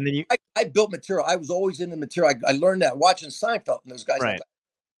go, and then I built material. I was always in the material. I learned that watching Seinfeld and those guys. Right.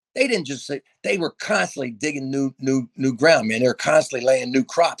 They didn't just say, they were constantly digging new ground, man. They were constantly laying new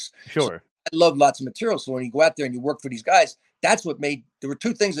crops. Sure. So I love lots of material. So when you go out there and you work for these guys, there were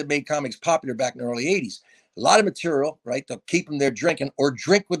 2 things that made comics popular back in the early 80s. A lot of material, right? They'll keep them there drinking or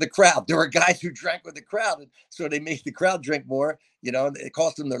drink with the crowd. There were guys who drank with the crowd. And so they made the crowd drink more, it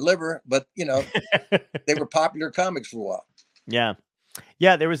cost them their liver, but they were popular comics for a while. Yeah.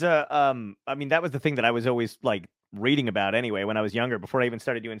 Yeah. There was that was the thing that I was always like reading about anyway, when I was younger, before I even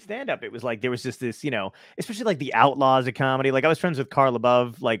started doing stand-up. It was like, there was just this, especially like the outlaws of comedy. Like I was friends with Carl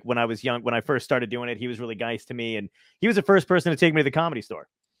LaBove, like when I was young, when I first started doing it, he was really nice to me. And he was the first person to take me to the Comedy Store.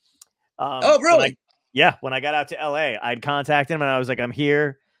 Oh, really? When I got out to LA, I'd contact him and I was like, I'm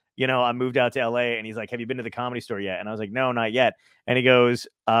here. I moved out to LA, and he's like, have you been to the Comedy Store yet? And I was like, no, not yet. And he goes,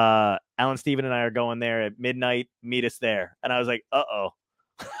 Alan Steven and I are going there at midnight. Meet us there. And I was like, uh-oh.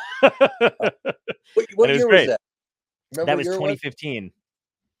 What year was that? That was 2015.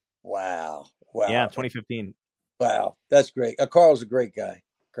 Wow. Yeah, 2015. Wow. That's great. Carl's a great guy.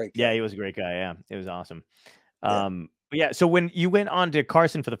 Great guy. Yeah, he was a great guy. Yeah, it was awesome. Yeah. But yeah. So when you went on to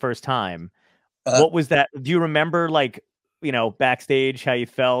Carson for the first time, Uh, what was that? Do you remember, like, backstage, how you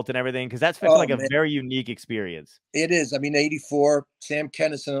felt and everything? Because that's oh like a man, very unique experience. it is. I mean, '84. Sam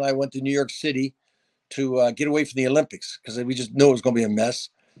Kennison and I went to New York City to get away from the Olympics because we just knew it was going to be a mess.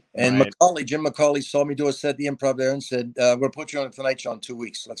 And Right. Jim McCauley saw me do a set at the Improv there and said, "We're going to put you on the Tonight Show in 2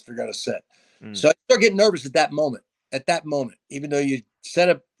 weeks. Let's figure out a set." Mm. So I started getting nervous at that moment. Even though you set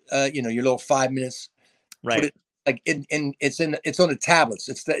up, your little 5 minutes, put Right. it like it's on the tablets.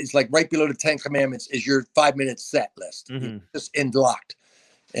 It's like right below the 10 Commandments is your 5 minute set list. Mhm. It's just in locked,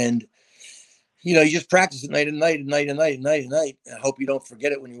 and you just practice it night and night and night and night and night and night. And I hope you don't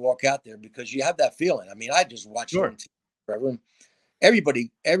forget it when you walk out there because you have that feeling. I mean, I just watched it Sure. on TV forever. And everybody's,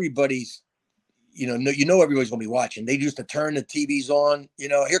 everybody's gonna be watching. They used to turn the TVs on.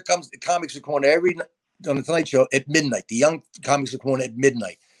 Here comes the comics are going on the Tonight Show at midnight. The young comics are going at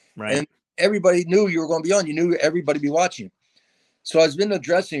midnight, Right. and everybody knew you were going to be on. You knew everybody be watching. So I was in the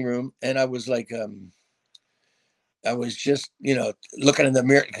dressing room, and I was like, I was just, looking in the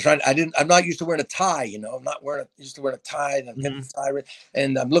mirror. I'm not used to wearing a tie, I'm not used to wearing a tie. And I'm getting the tie,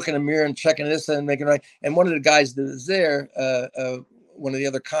 and I'm looking in the mirror and checking this and making right. And one of the guys that was there, one of the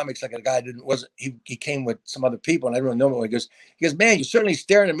other comics, like a guy he came with some other people, and I don't know what he goes, man, you're certainly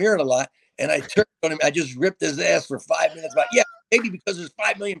staring in the mirror a lot. And I turned on him, I just ripped his ass for 5 minutes. But yeah, maybe because there's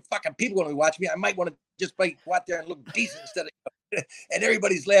 5 million fucking people going to watch me, I might want to just go out there and look decent instead of. And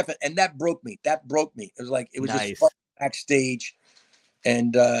everybody's laughing, and that broke me. It was like it was Nice. just fun backstage,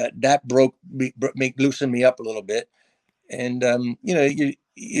 and that loosened me up a little bit. And I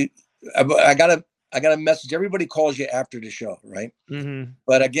got a message. Everybody calls you after the show, right? Mm-hmm.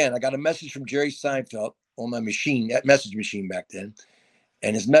 But again, I got a message from Jerry Seinfeld on my machine, that message machine back then,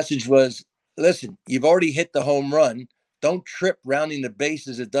 and his message was, "Listen, you've already hit the home run. Don't trip rounding the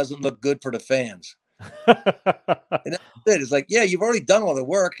bases. It doesn't look good for the fans." And that's it. It's like, yeah, you've already done all the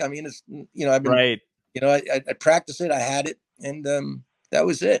work. I mean, it's I've been Right. I practiced it, I had it, and that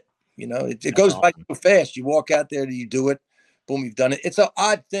was it. It goes awesome. by so fast. You walk out there, you do it, boom, you've done it. It's an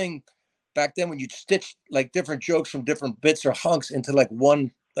odd thing back then when you stitch like different jokes from different bits or hunks into like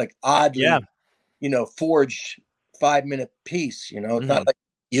one like oddly, forged 5 minute piece. It's not like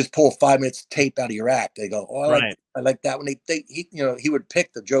you just pull 5 minutes tape out of your act. They go, oh, I like that when he would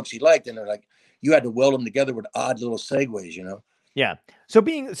pick the jokes he liked, and they're like, you had to weld them together with odd little segues, Yeah. So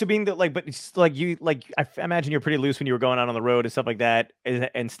being the but it's like I imagine you're pretty loose when you were going out on the road and stuff like that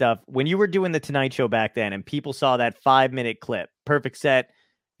and stuff. When you were doing the Tonight Show back then, and people saw that 5 minute clip, perfect set,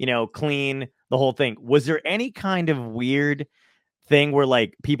 clean, the whole thing. Was there any kind of weird thing where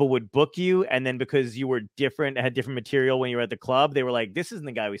like people would book you, and then because you were different, had different material when you were at the club, they were like, "This isn't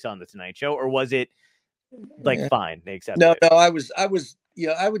the guy we saw on the Tonight Show," or was it like fine? They accepted it? No, I was,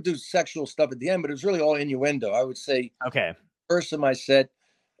 I would do sexual stuff at the end, but it was really all innuendo. I would say, okay. First of my set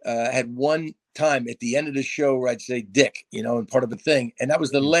had one time at the end of the show where I'd say dick, and part of a thing. And that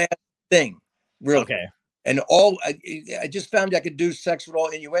was the last thing, really. Okay. And I just found I could do sex with all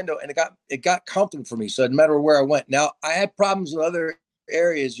innuendo, and it got comfortable for me. So it didn't matter where I went. Now, I had problems with other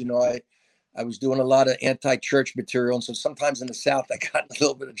areas. I was doing a lot of anti-church material. And so sometimes in the South, I got in a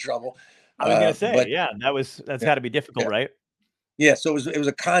little bit of trouble. I was going to say, that's got to be difficult, right? Yeah, so it was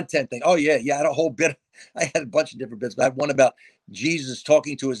a content thing. Oh yeah, I had a whole bit. I had a bunch of different bits, but I had one about Jesus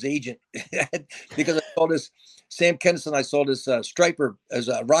talking to his agent because I saw this Sam Kennison. I saw this Stryper as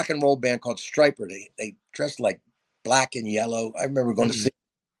a rock and roll band called Stryper. They dressed like black and yellow. I remember going to see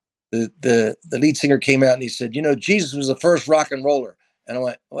the lead singer came out and he said, Jesus was the first rock and roller. And I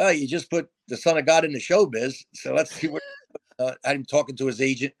went, well, you just put the Son of God in the showbiz, so let's see what. I'm talking to his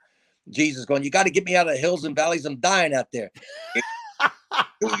agent. Jesus going, you got to get me out of the hills and valleys. I'm dying out there.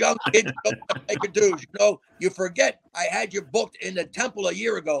 You young kids don't make a dues. You forget I had you booked in the temple a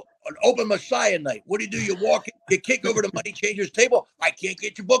year ago, an open Messiah night. What do? You walk in, you kick over the money changers table. I can't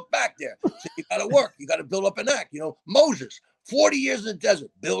get your book back there. So you got to work. You got to build up an act. Moses, 40 years in the desert,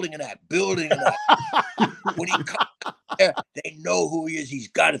 building an act. When he comes there, they know who he is. He's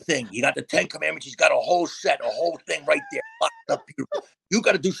got a thing. He got the 10 Commandments. He's got a whole set, a whole thing right there. Locked up, beautiful. You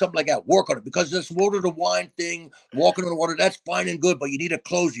got to do something like that. Work on it because this water to wine thing, walking on the water, that's fine and good, but you need a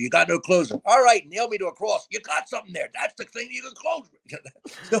closer. You got no closer. All right, nail me to a cross. You got something there. That's the thing you can close with.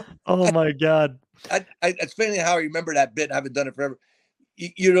 So, oh my God. It's funny how I remember that bit. I haven't done it forever.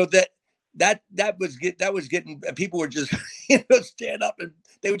 That was getting people were just stand up and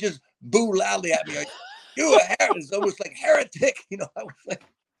they would just boo loudly at me. Like, you a heretic. It's almost like heretic. I was like.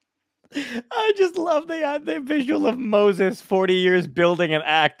 I just love the visual of Moses 40 years building an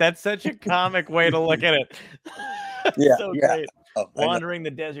act. That's such a comic way to look at it. Yeah, so great. Oh, I know. wandering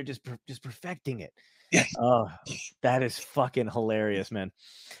the desert, just perfecting it. Yeah. Oh, that is fucking hilarious, man.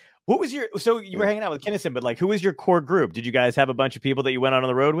 What was your, so you were hanging out with Kinnison, but like, who was your core group? Did you guys have a bunch of people that you went on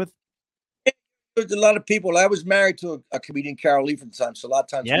the road with? There's a lot of people. I was married to a comedian, Carol Lee, for the time, so a lot of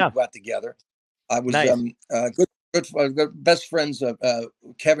times Yeah. we go out together. I was Nice. good best friends of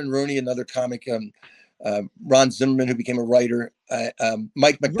Kevin Rooney, another comic, Ron Zimmerman, who became a writer,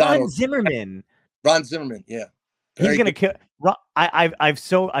 Mike McDonald. Ron Zimmerman, yeah. He's gonna kill. I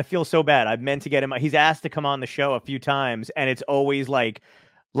feel so bad. I've meant to get him. He's asked to come on the show a few times, and it's always like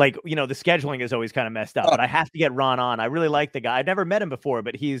you know, the scheduling is always kind of messed up. But I have to get Ron on. I really like the guy. I've never met him before,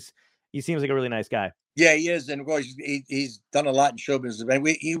 but he seems like a really nice guy. Yeah, he is, and of course he's done a lot in show business. And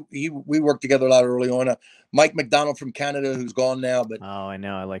we worked together a lot early on. Mike McDonald from Canada, who's gone now, but I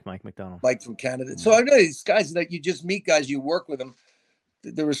know, I like Mike McDonald. Mike from Canada. So I know these guys that you just meet, guys, you work with them.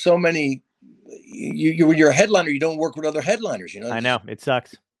 There were so many. You're a headliner. You don't work with other headliners. You know. I know it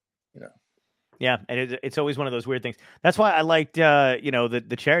sucks. You know. Yeah, and it's always one of those weird things. That's why I liked, you know,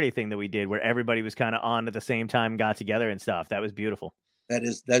 the charity thing that we did, where everybody was kind of on at the same time, got together and stuff. That was beautiful.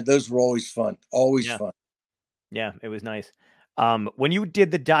 Those were always fun. Always fun. Yeah, it was nice. When you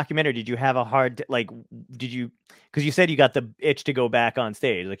did the documentary, did you have a hard, because you said you got the itch to go back on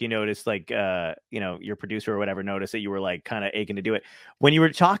stage, like you noticed, like, you know, your producer or whatever noticed that you were like kind of aching to do it. When you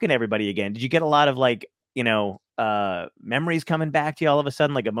were talking to everybody again, did you get a lot of like, you know, memories coming back to you all of a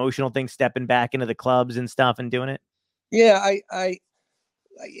sudden, like emotional things, stepping back into the clubs and stuff and doing it? Yeah,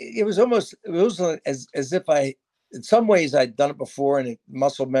 it was as if in some ways I'd done it before and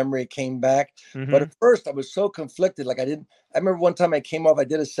muscle memory came back. Mm-hmm. But at first I was so conflicted. Like I remember one time I came off, I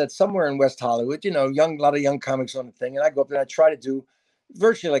did a set somewhere in West Hollywood, you know, a lot of young comics on the thing. And I go up there and I try to do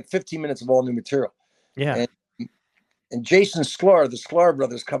virtually like 15 minutes of all new material. Yeah. And Jason Sklar, the Sklar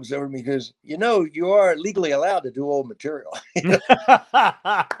brothers, comes over to me and goes, you know, you are legally allowed to do old material.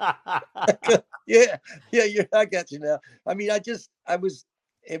 Yeah, I got you now. I mean, there was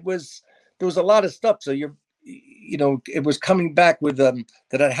a lot of stuff. So you know, it was coming back with that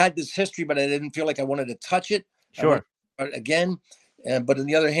I had this history, but I didn't feel like I wanted to touch it. Sure. Again, but on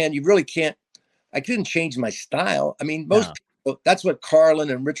the other hand, you really can't. I couldn't change my style. I mean, most people, that's what Carlin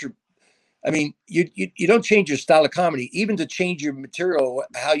and Richard. I mean, you don't change your style of comedy, even to change your material,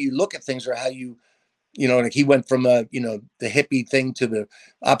 how you look at things, or how you know, like he went from you know, the hippie thing to the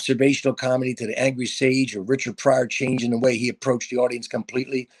observational comedy to the angry sage, or Richard Pryor changing the way he approached the audience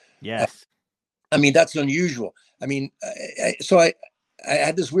completely. Yes. I mean, that's unusual. I mean, so I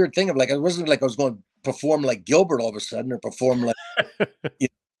had this weird thing of like, it wasn't like I was going to perform like Gilbert all of a sudden, or perform like, you know,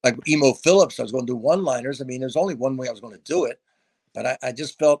 like Emo Phillips. I was going to do one-liners. I mean, there's only one way I was going to do it, but I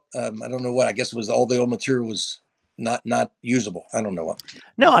just felt, I don't know what, I guess it was all the old material was not usable. I don't know what.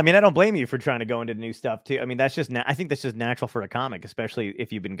 No, I mean, I don't blame you for trying to go into new stuff too. I mean, that's just, I think that's just natural for a comic, especially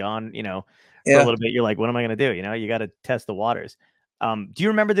if you've been gone, you know, for a little bit. You're like, what am I going to do? You know, you got to test the waters. Do you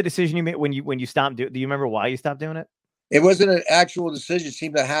remember the decision you made when you stopped? Do you remember why you stopped doing it? It wasn't an actual decision. It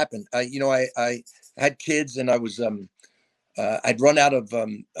seemed to happen. You know, I had kids, and I was I'd run out of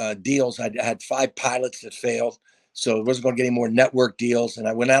deals. I had 5 pilots that failed, so I wasn't going to get any more network deals. And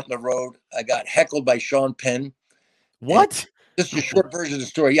I went out on the road. I got heckled by Sean Penn. What? This is a short version of the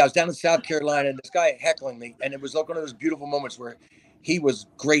story. Yeah, I was down in South Carolina, and this guy heckling me, and it was like one of those beautiful moments where he was a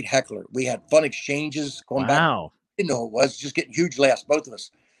great heckler. We had fun exchanges going back. Didn't know who it was, just getting huge laughs, both of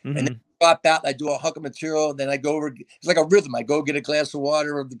us. Mm-hmm. And then I drop out, and I do a hunk of material, and then I go over. It's like a rhythm. I go get a glass of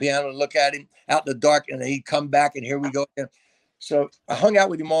water of the piano and look at him out in the dark, and then he'd come back, and here we go again. So I hung out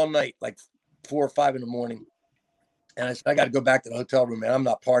with him all night, like 4 or 5 in the morning. And I said, I got to go back to the hotel room, man. I'm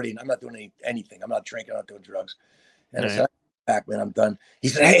not partying. I'm not doing anything. I'm not drinking. I'm not doing drugs. And I said, back, man, I'm done. He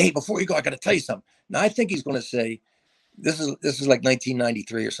said, hey, before you go, I got to tell you something. Now, I think he's going to say, this is like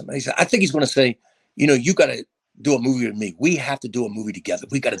 1993 or something. He said, I think he's going to say, you know, you got to do a movie with me. We have to do a movie together.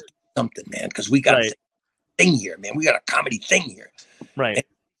 We got to do something, man, because we got a thing here, man. We got a comedy thing here. Right. And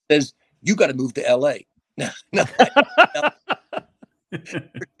he says, you got to move to LA. No, for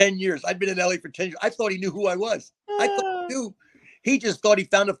 10 years. I've been in LA for 10 years. I thought he knew who I was. I thought he knew. He just thought he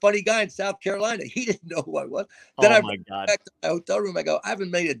found a funny guy in South Carolina. He didn't know who I was. Then I went back to my hotel room. I go, I haven't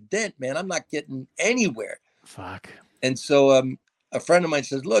made a dent, man. I'm not getting anywhere. Fuck. And so a friend of mine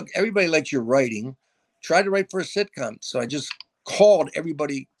says, look, everybody likes your writing. Try to write for a sitcom. So I just called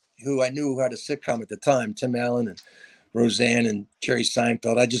everybody who I knew who had a sitcom at the time, Tim Allen and Roseanne and Jerry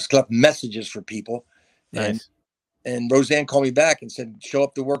Seinfeld. I just left messages for people. Nice. And Roseanne called me back and said, show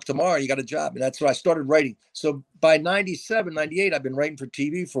up to work tomorrow. You got a job. And that's when I started writing. So by 97, 98, I've been writing for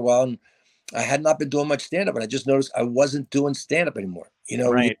TV for a while. And I had not been doing much stand-up. And I just noticed I wasn't doing stand-up anymore. You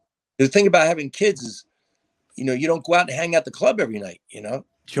know, right. The thing about having kids is you don't go out and hang out the club every night.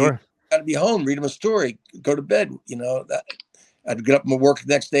 Sure. You got to be home, read them a story, go to bed. I'd get up and work the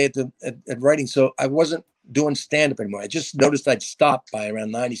next day at writing. So I wasn't doing stand up anymore. I just noticed I'd stopped by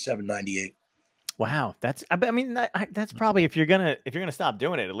around 97, 98. Wow. That's probably, if you're going to stop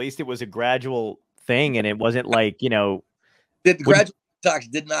doing it, at least it was a gradual thing. And it wasn't like, The gradual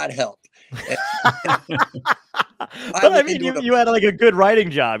detox did not help. But I mean, you had like a good writing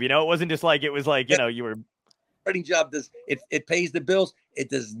job, it wasn't just like, it was like, you were. Writing job it pays the bills.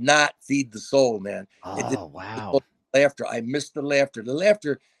 It does not feed the soul, man. Wow. Laughter. I missed the laughter. The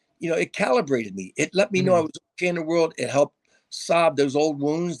laughter, it calibrated me. It let me know I was okay in the world. It helped sob those old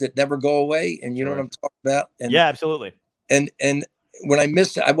wounds that never go away. And you know what I'm talking about? And yeah, absolutely. And when I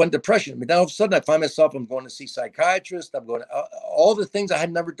missed it, I went depression. But now all of a sudden I find myself, I'm going to see psychiatrists. I'm going to all the things I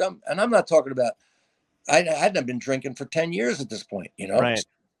had never done. And I'm not talking about, I hadn't been drinking for 10 years at this point, Right.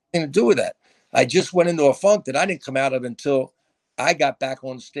 Nothing to do with that. I just went into a funk that I didn't come out of until I got back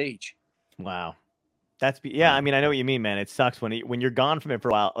on stage. Wow. I mean, I know what you mean, man. It sucks when you're gone from it for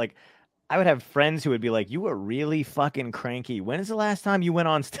a while. Like, I would have friends who would be like, "You were really fucking cranky. When is the last time you went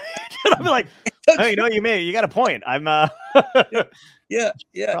on stage?" And I'd be like, "Oh, you know what you mean? You got a point. I'm yeah.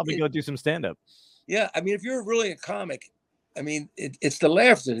 Probably go do some stand up." Yeah, I mean, if you're really a comic, I mean, it's the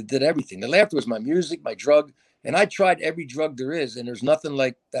laughter that did everything. The laughter was my music, my drug, and I tried every drug there is, and there's nothing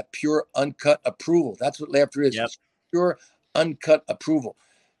like that pure, uncut approval. That's what laughter is. Yep. It's pure, uncut approval.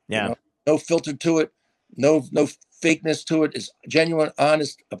 Yeah. No filter to it, no fakeness to it. It's genuine,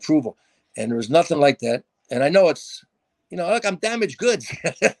 honest approval, and there was nothing like that. And I know it's, like I'm damaged goods.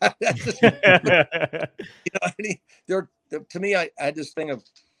 I mean, to me, I had this thing of,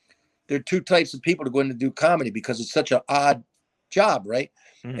 there are two types of people to go in to do comedy because it's such an odd job, right?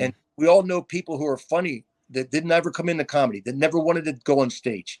 Mm-hmm. And we all know people who are funny that didn't ever come into comedy, that never wanted to go on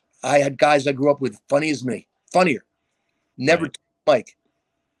stage. I had guys I grew up with, funny as me, funnier, never Mike.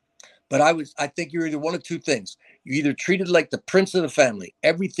 But I think you're either one of two things. You're either treated like the prince of the family.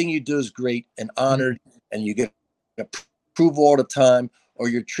 Everything you do is great and honored, and you get approval all the time, or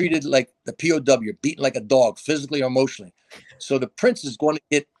you're treated like the POW, you're beaten like a dog, physically or emotionally. So the prince is going to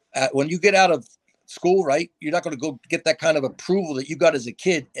get, when you get out of school, right, you're not going to go get that kind of approval that you got as a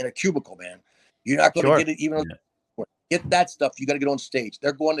kid in a cubicle, man. You're not going to get it even though get that stuff. You got to get on stage.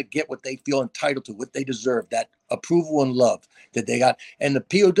 They're going to get what they feel entitled to, what they deserve, that approval and love that they got. And the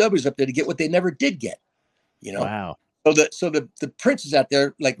POWs up there to get what they never did get, Wow. So the prince is out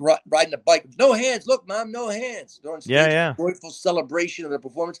there like riding a bike, no hands. Look, mom, no hands. They're on stage, joyful celebration of the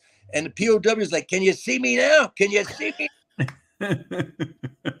performance. And the POW is like, can you see me now? Can you see me?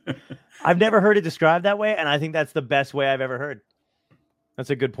 I've never heard it described that way, and I think that's the best way I've ever heard. That's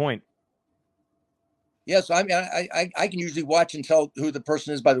a good point. Yeah, so I mean, I can usually watch and tell who the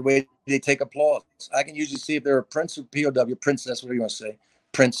person is by the way they take applause. I can usually see if they're a prince or POW, princess, whatever you want to say,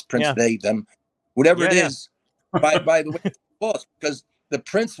 prince, they, them, whatever it is, by the way, applause, because the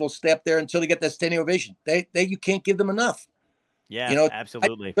prince will stay up there until they get that standing ovation. They you can't give them enough. Yeah,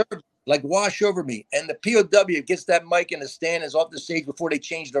 absolutely. Like wash over me, and the POW gets that mic in the stand, is off the stage before they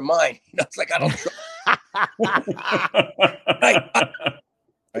change their mind. It's like I don't.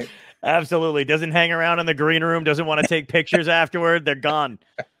 Right. Absolutely. Doesn't hang around in the green room. Doesn't want to take pictures afterward. They're gone.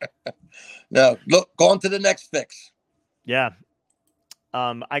 No, look, go on to the next fix. Yeah.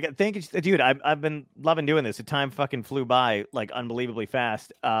 Thank you, dude. I've been loving doing this. The time fucking flew by like unbelievably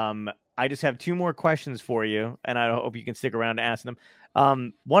fast. I just have two more questions for you, and I hope you can stick around to ask them.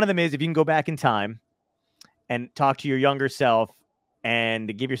 One of them is if you can go back in time and talk to your younger self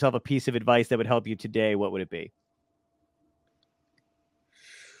and give yourself a piece of advice that would help you today, what would it be?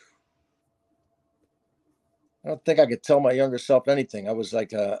 I don't think I could tell my younger self anything. I was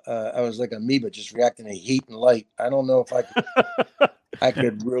like amoeba, just reacting to heat and light. I don't know if I could, I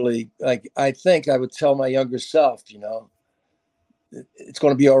could really I think I would tell my younger self, it's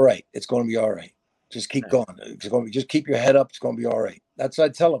going to be all right. It's going to be all right. Just keep going. It's going to be, just keep your head up. It's going to be all right. That's what I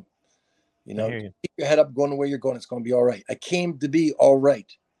tell them. Keep your head up, going the way you're going. It's going to be all right. I came to be all right.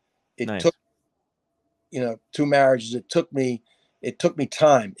 It took, 2 marriages. It took me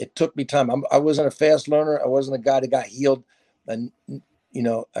time. I wasn't a fast learner. I wasn't a guy that got healed. And,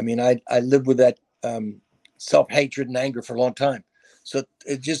 I lived with that self-hatred and anger for a long time. So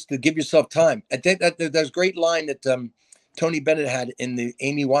it just to give yourself time. I think that there's a great line that Tony Bennett had in the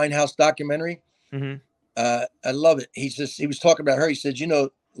Amy Winehouse documentary. Mm-hmm. I love it. He was talking about her. He said,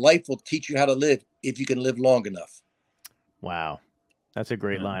 life will teach you how to live if you can live long enough. Wow. That's a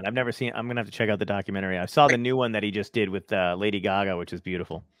great line. I've never seen. I'm going to have to check out the documentary. I saw the new one that he just did with Lady Gaga, which is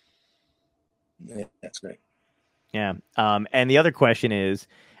beautiful. Yeah, that's great. Yeah. And the other question is,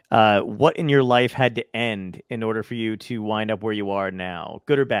 what in your life had to end in order for you to wind up where you are now?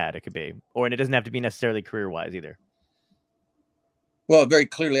 Good or bad, it could be. And it doesn't have to be necessarily career-wise either. Well, very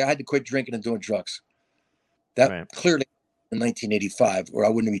clearly, I had to quit drinking and doing drugs. That clearly in 1985, or I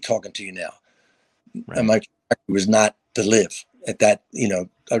wouldn't be talking to you now. Right. And my trajectory was not to live at that, and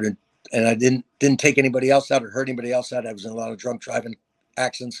I didn't take anybody else out or hurt anybody else out. I was in a lot of drunk driving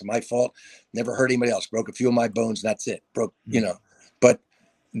accidents, my fault. Never hurt anybody else. Broke a few of my bones. That's it. Broke, but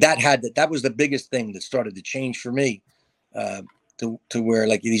that was the biggest thing that started to change for me, to where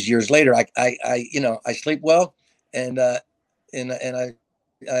like these years later, I sleep well, and I'm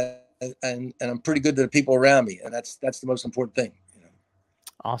pretty good to the people around me, and that's the most important thing.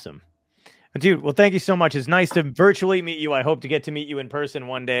 Awesome. Dude, well, thank you so much. It's nice to virtually meet you. I hope to get to meet you in person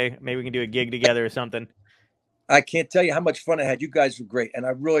one day. Maybe we can do a gig together or something. I can't tell you how much fun I had. You guys were great, and I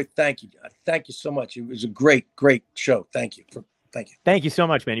really thank you. Thank you so much. It was a great show. Thank you. Thank you so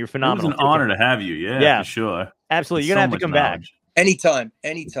much, man. You're phenomenal. It was an honor to have you. Yeah, for sure. Absolutely. You're going to have to come back. Anytime.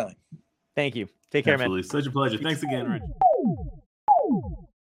 Thank you. Take care, man. Such a pleasure. Thanks again, Rich.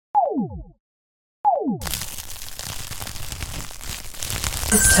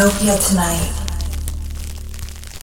 Dystopia Tonight.